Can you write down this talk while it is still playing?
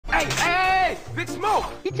Hey! Big Smoke!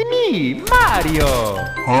 It's me, Mario!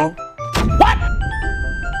 Huh? What?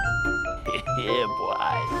 Yeah,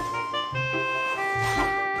 boy.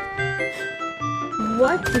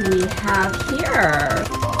 What do we have here?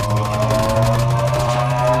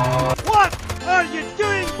 What are you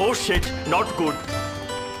doing? Oh shit, not good.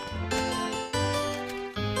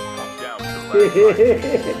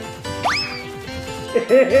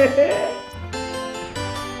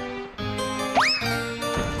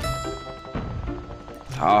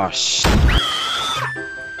 Oh, shit.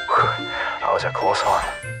 That was a close one.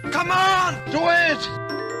 Come on! Do it!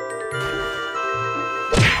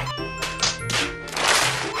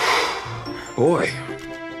 Boy.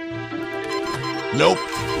 Nope.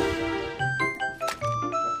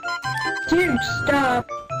 Dude, stop.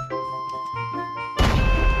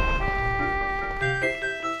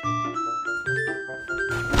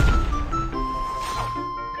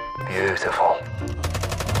 Beautiful.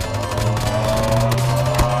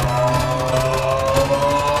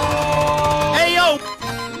 Hey, yo!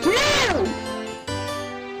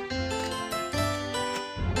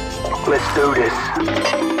 Let's do this.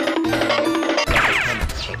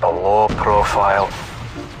 Keep a low profile.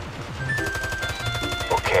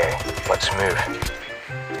 Okay, let's move.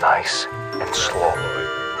 Nice and slow.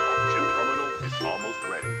 Ship terminal is almost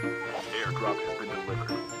ready. Airdrop has been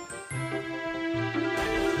delivered.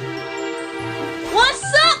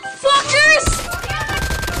 What's up, fuckers?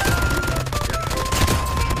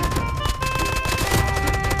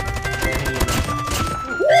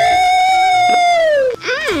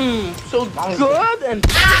 So good and.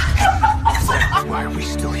 Why are we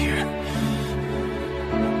still here?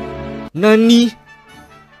 Nani?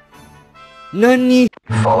 Nani?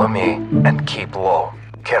 Follow me and keep low.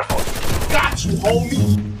 Careful. Got you,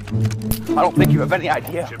 homie! I don't think you have any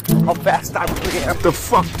idea how fast I really am. The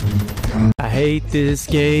fuck? I hate this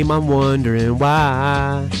game, I'm wondering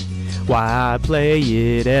why I play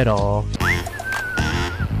it at all.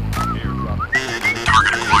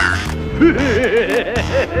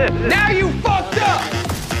 Now you fucked up!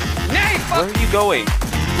 Now you Where are you going?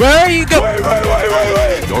 Where are you going?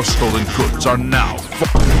 Wait. Your stolen goods are now.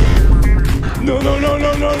 No.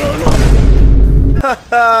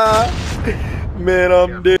 Man,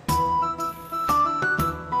 I'm dead.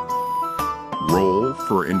 Roll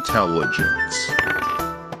for intelligence.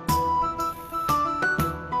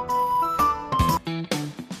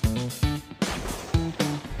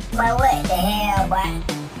 Well, what the hell, boy?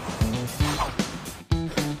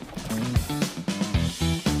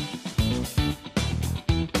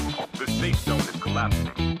 The safe zone is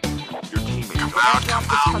collapsing. Your teammates Come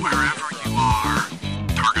out wherever you are.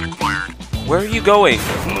 Target acquired. Where are you going?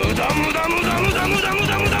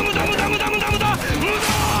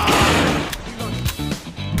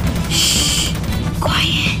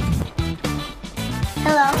 Quiet.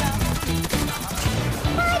 Hello.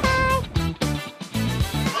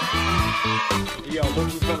 Yo, look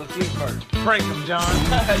who's gonna sleep first. Prank him, John.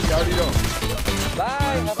 You already know.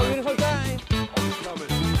 Bye. Have a beautiful time.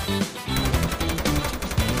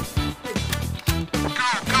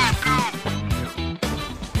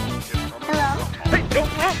 Hello.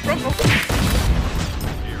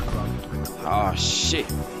 Oh, shit.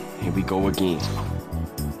 Here we go again.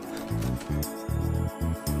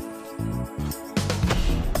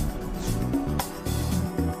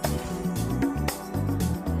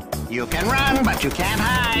 You can run, but you can't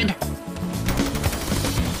hide.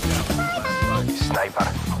 Sniper.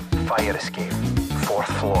 Fire escape.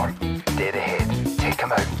 4th floor. Dead ahead. Take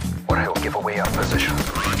him out, or he'll give away our position.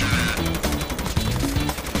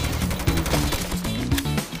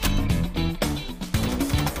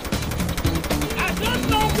 I don't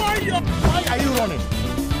know why you... Why are you running?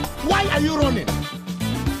 Why are you running?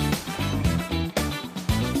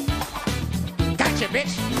 Gotcha,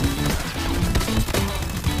 bitch!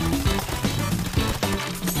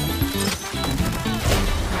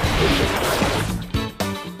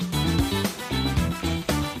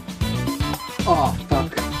 Oh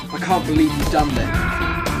fuck, I can't believe you've done that.